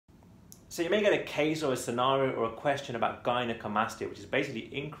So you may get a case or a scenario or a question about gynecomastia, which is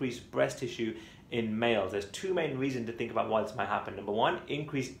basically increased breast tissue in males. There's two main reasons to think about why this might happen. Number one,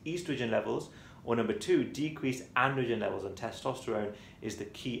 increased estrogen levels, or number two, decreased androgen levels, and testosterone is the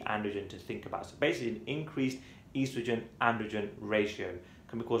key androgen to think about. So basically an increased estrogen-androgen ratio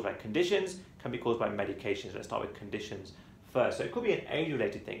can be caused by conditions, can be caused by medications. Let's start with conditions first. So it could be an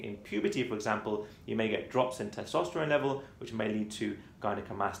age-related thing. In puberty, for example, you may get drops in testosterone level, which may lead to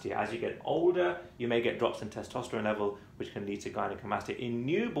gynecomastia. As you get older, you may get drops in testosterone level, which can lead to gynecomastia. In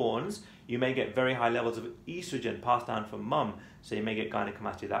newborns, you may get very high levels of estrogen passed down from mum, so you may get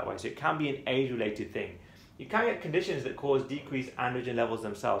gynecomastia that way. So it can be an age-related thing. You can get conditions that cause decreased androgen levels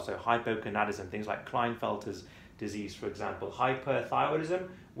themselves, so hypogonadism, things like Klinefelter's disease, for example. Hyperthyroidism,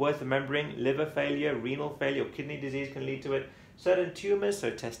 worth remembering, liver failure, renal failure, or kidney disease can lead to it. Certain tumors, so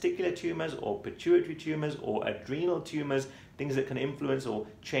testicular tumors or pituitary tumors or adrenal tumors, things that can influence or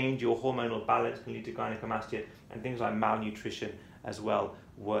change your hormonal balance can lead to gynecomastia, and things like malnutrition as well,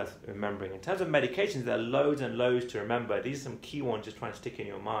 worth remembering. In terms of medications, there are loads and loads to remember. These are some key ones just trying to stick in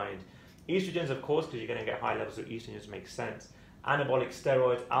your mind. Estrogens, of course, because you're going to get high levels of estrogens, makes sense. Anabolic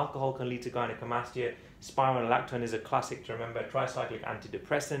steroids, alcohol can lead to gynecomastia. Spironolactone is a classic to remember. Tricyclic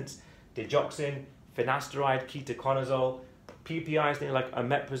antidepressants, digoxin, finasteride, ketoconazole, PPIs, things like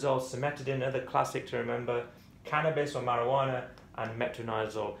omeprazole, cimetidine, another classic to remember. Cannabis or marijuana, and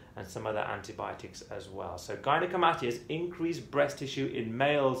metronidazole, and some other antibiotics as well. So gynecomastia is increased breast tissue in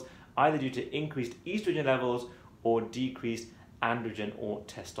males, either due to increased estrogen levels or decreased androgen or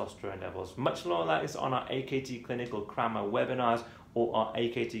testosterone levels. Much more of that is on our AKT Clinical Crammer webinars or our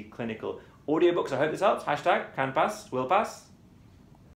AKT Clinical audiobooks. I hope this helps. Hashtag can pass, will pass.